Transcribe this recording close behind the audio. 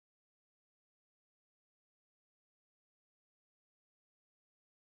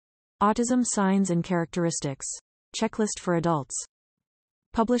Autism Signs and Characteristics. Checklist for Adults.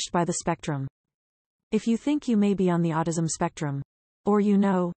 Published by The Spectrum. If you think you may be on the autism spectrum, or you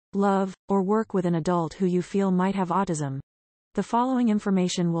know, love, or work with an adult who you feel might have autism, the following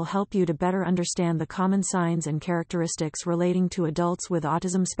information will help you to better understand the common signs and characteristics relating to adults with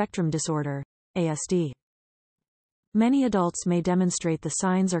autism spectrum disorder, ASD. Many adults may demonstrate the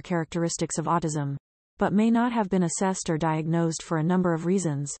signs or characteristics of autism, but may not have been assessed or diagnosed for a number of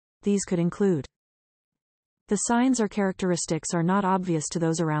reasons. These could include: the signs or characteristics are not obvious to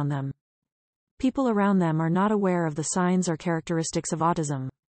those around them. People around them are not aware of the signs or characteristics of autism.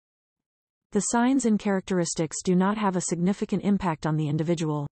 The signs and characteristics do not have a significant impact on the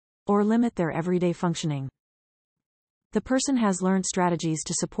individual, or limit their everyday functioning. The person has learned strategies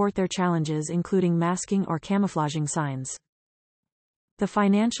to support their challenges, including masking or camouflaging signs. The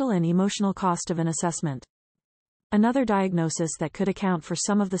financial and emotional cost of an assessment. Another diagnosis that could account for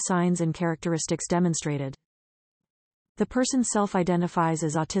some of the signs and characteristics demonstrated. The person self-identifies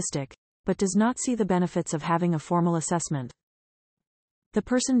as autistic, but does not see the benefits of having a formal assessment. The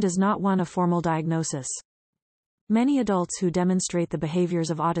person does not want a formal diagnosis. Many adults who demonstrate the behaviors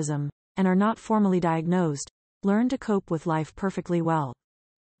of autism, and are not formally diagnosed, learn to cope with life perfectly well.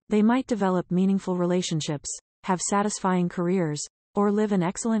 They might develop meaningful relationships, have satisfying careers, or live an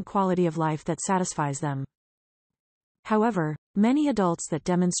excellent quality of life that satisfies them. However, many adults that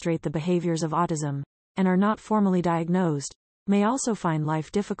demonstrate the behaviors of autism, and are not formally diagnosed, may also find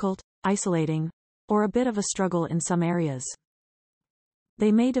life difficult, isolating, or a bit of a struggle in some areas.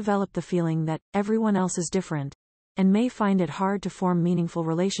 They may develop the feeling that everyone else is different, and may find it hard to form meaningful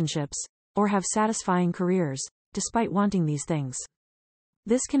relationships, or have satisfying careers, despite wanting these things.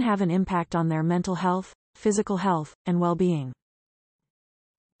 This can have an impact on their mental health, physical health, and well-being.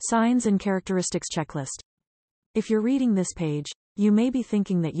 Signs and Characteristics Checklist. If you're reading this page, you may be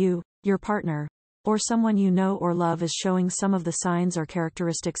thinking that you, your partner, or someone you know or love is showing some of the signs or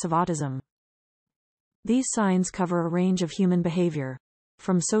characteristics of autism. These signs cover a range of human behavior,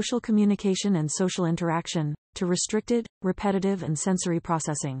 from social communication and social interaction, to restricted, repetitive and sensory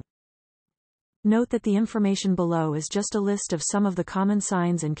processing. Note that the information below is just a list of some of the common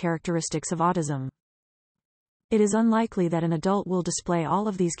signs and characteristics of autism. It is unlikely that an adult will display all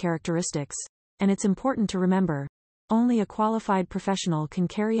of these characteristics, and it's important to remember, only a qualified professional can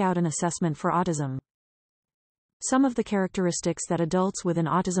carry out an assessment for autism. Some of the characteristics that adults with an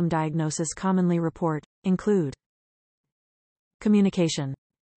autism diagnosis commonly report include: communication.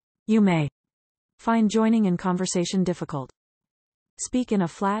 You may find joining in conversation difficult. Speak in a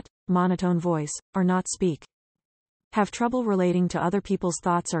flat, monotone voice, or not speak. Have trouble relating to other people's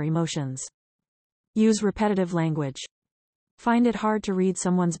thoughts or emotions. Use repetitive language. Find it hard to read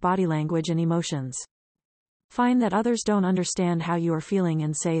someone's body language and emotions. Find that others don't understand how you are feeling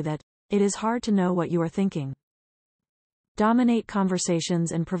and say that it is hard to know what you are thinking. Dominate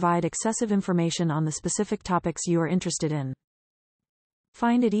conversations and provide excessive information on the specific topics you are interested in.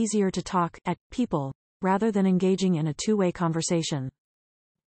 Find it easier to talk at people rather than engaging in a two-way conversation.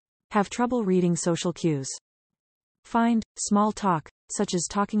 Have trouble reading social cues. Find small talk, such as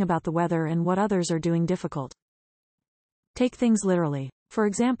talking about the weather and what others are doing, difficult. Take things literally. For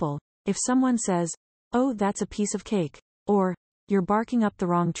example, if someone says, "Oh, that's a piece of cake," or "You're barking up the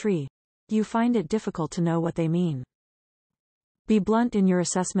wrong tree," you find it difficult to know what they mean. Be blunt in your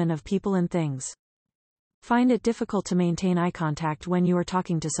assessment of people and things. Find it difficult to maintain eye contact when you are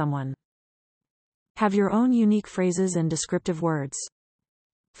talking to someone. Have your own unique phrases and descriptive words.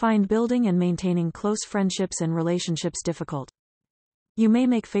 Find building and maintaining close friendships and relationships difficult. You may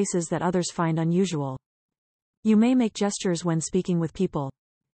make faces that others find unusual. You may make gestures when speaking with people.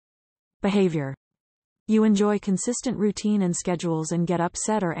 Behavior. You enjoy consistent routine and schedules and get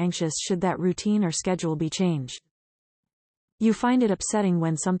upset or anxious should that routine or schedule be changed. You find it upsetting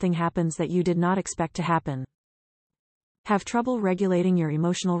when something happens that you did not expect to happen. Have trouble regulating your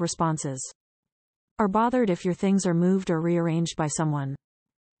emotional responses. Are bothered if your things are moved or rearranged by someone.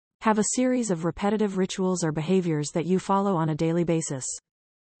 Have a series of repetitive rituals or behaviors that you follow on a daily basis.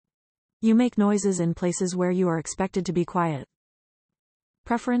 You make noises in places where you are expected to be quiet.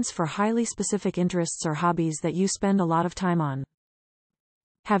 Preference for highly specific interests or hobbies that you spend a lot of time on.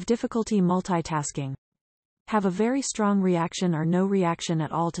 Have difficulty multitasking. Have a very strong reaction or no reaction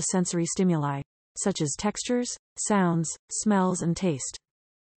at all to sensory stimuli, such as textures, sounds, smells and taste.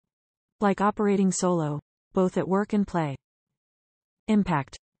 Like operating solo, both at work and play.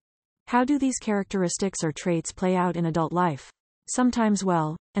 Impact. How do these characteristics or traits play out in adult life? Sometimes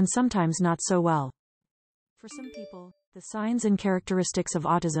well, and sometimes not so well. For some people, the signs and characteristics of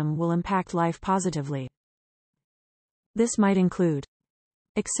autism will impact life positively. This might include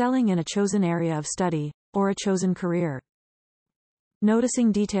Excelling in a chosen area of study, or a chosen career.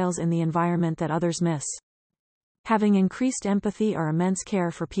 Noticing details in the environment that others miss. Having increased empathy or immense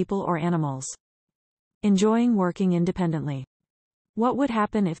care for people or animals. Enjoying working independently. What would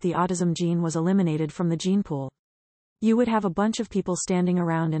happen if the autism gene was eliminated from the gene pool? You would have a bunch of people standing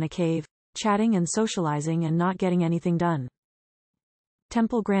around in a cave, chatting and socializing and not getting anything done.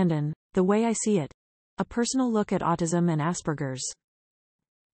 Temple Grandin, The Way I See It. A personal look at autism and Asperger's.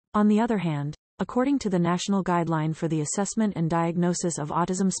 On the other hand, according to the National Guideline for the Assessment and Diagnosis of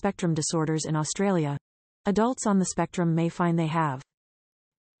Autism Spectrum Disorders in Australia, adults on the spectrum may find they have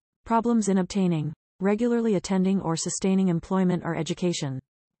problems in obtaining, regularly attending or sustaining employment or education.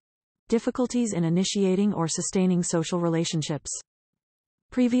 Difficulties in initiating or sustaining social relationships.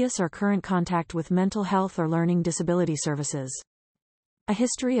 Previous or current contact with mental health or learning disability services. A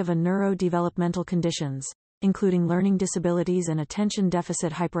history of a neurodevelopmental conditions, including learning disabilities and attention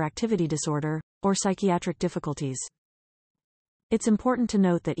deficit hyperactivity disorder, or psychiatric difficulties. It's important to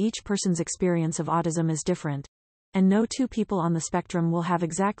note that each person's experience of autism is different, and no two people on the spectrum will have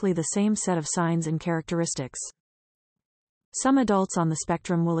exactly the same set of signs and characteristics. Some adults on the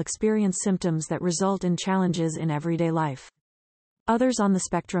spectrum will experience symptoms that result in challenges in everyday life. Others on the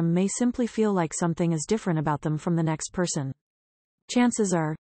spectrum may simply feel like something is different about them from the next person. Chances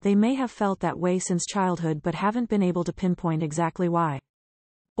are, they may have felt that way since childhood but haven't been able to pinpoint exactly why.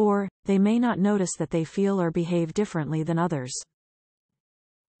 Or, they may not notice that they feel or behave differently than others.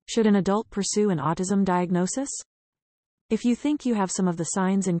 Should an adult pursue an autism diagnosis? If you think you have some of the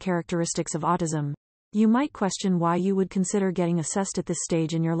signs and characteristics of autism, you might question why you would consider getting assessed at this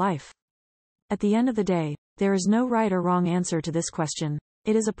stage in your life. At the end of the day, there is no right or wrong answer to this question,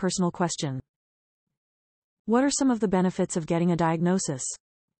 it is a personal question. What are some of the benefits of getting a diagnosis?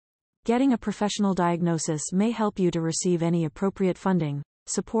 Getting a professional diagnosis may help you to receive any appropriate funding,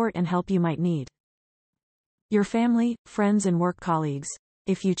 support and help you might need. Your family, friends and work colleagues,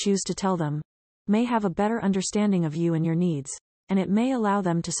 if you choose to tell them, may have a better understanding of you and your needs, and it may allow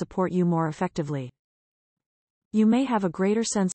them to support you more effectively. You may have a greater sense